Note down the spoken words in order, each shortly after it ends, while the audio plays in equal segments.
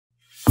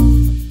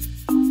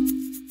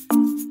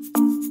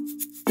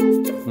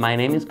My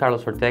name is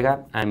Carlos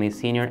Ortega. I'm a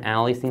senior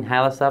analyst in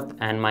Hylasoft,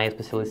 and my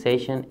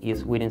specialization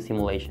is within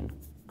simulation.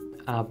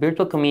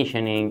 Virtual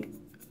commissioning,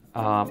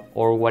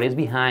 or what is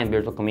behind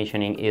virtual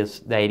commissioning,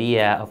 is the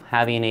idea of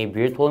having a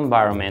virtual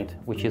environment,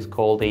 which is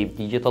called a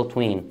digital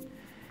twin,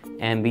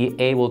 and be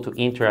able to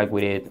interact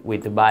with it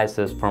with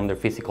devices from the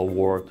physical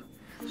world.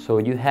 So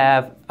you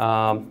have,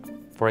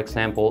 for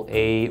example,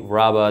 a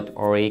robot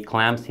or a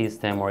clamp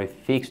system or a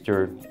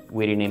fixture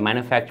within a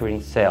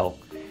manufacturing cell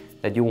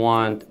that you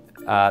want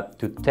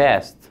to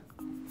test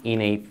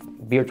in a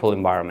virtual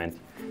environment.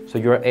 So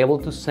you're able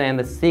to send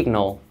a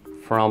signal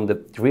from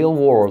the real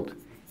world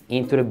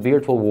into the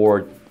virtual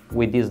world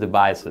with these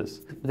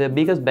devices. The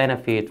biggest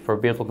benefit for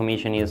virtual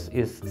commissioning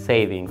is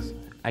savings.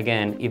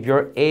 Again, if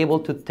you're able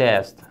to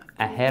test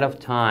ahead of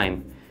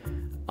time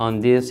on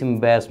these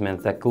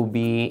investments that could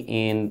be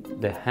in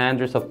the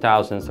hundreds of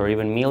thousands or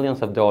even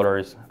millions of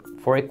dollars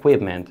for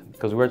equipment,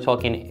 because we're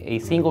talking a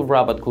single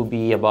robot could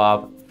be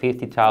above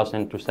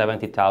 $50,000 to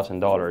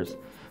 $70,000.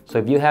 So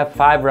if you have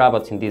 5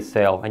 robots in this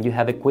cell and you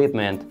have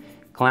equipment,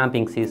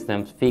 clamping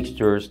systems,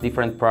 fixtures,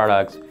 different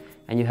products,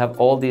 and you have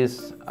all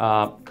this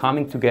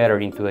coming together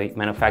into a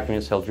manufacturing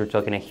cell, you're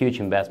talking a huge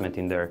investment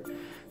in there.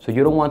 So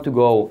you don't want to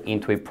go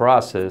into a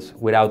process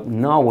without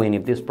knowing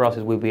if this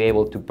process will be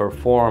able to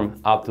perform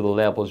up to the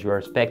levels you are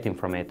expecting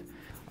from it.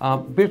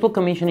 Virtual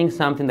commissioning is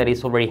something that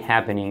is already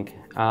happening.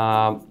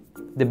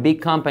 The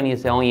big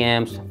companies, the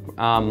OEMs,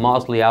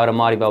 mostly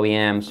automotive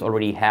OEMs,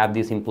 already have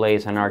this in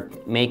place and are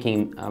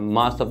making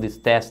most of this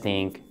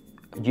testing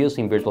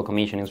using virtual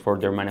commissioning for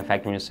their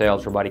manufacturing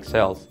cells, robotic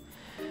cells.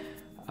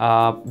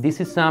 This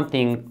is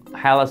something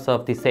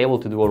Hylasoft is able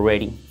to do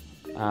already.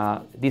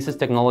 This is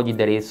technology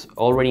that is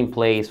already in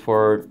place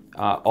for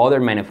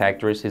other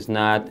manufacturers. It's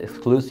not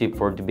exclusive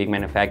for the big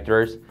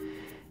manufacturers.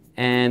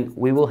 And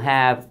we will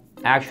have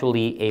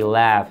actually a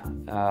lab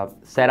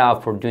set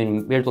up for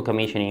doing virtual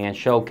commissioning and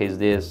showcase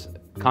this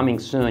coming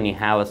soon in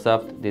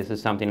Hylasoft. This is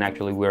something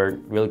actually we're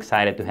really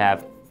excited to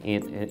have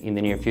in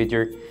the near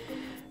future.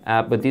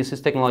 But this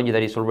is technology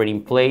that is already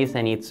in place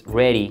and it's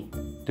ready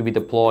to be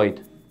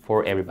deployed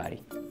for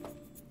everybody.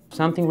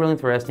 Something really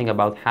interesting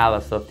about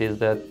Hylasoft is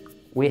that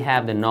we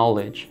have the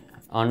knowledge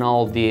on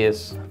all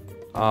these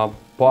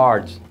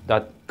parts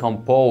that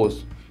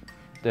compose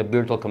the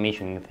virtual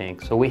commissioning thing.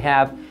 So we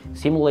have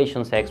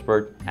simulations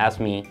expert as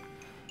me,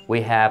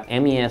 we have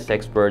MES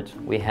experts,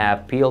 we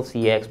have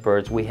PLC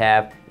experts, we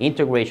have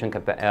integration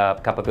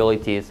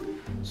capabilities.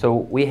 So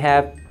we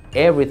have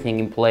everything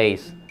in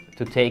place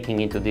to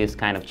taking into this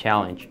kind of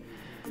challenge.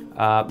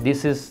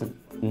 This is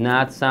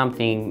not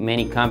something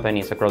many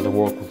companies across the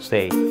world could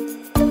say.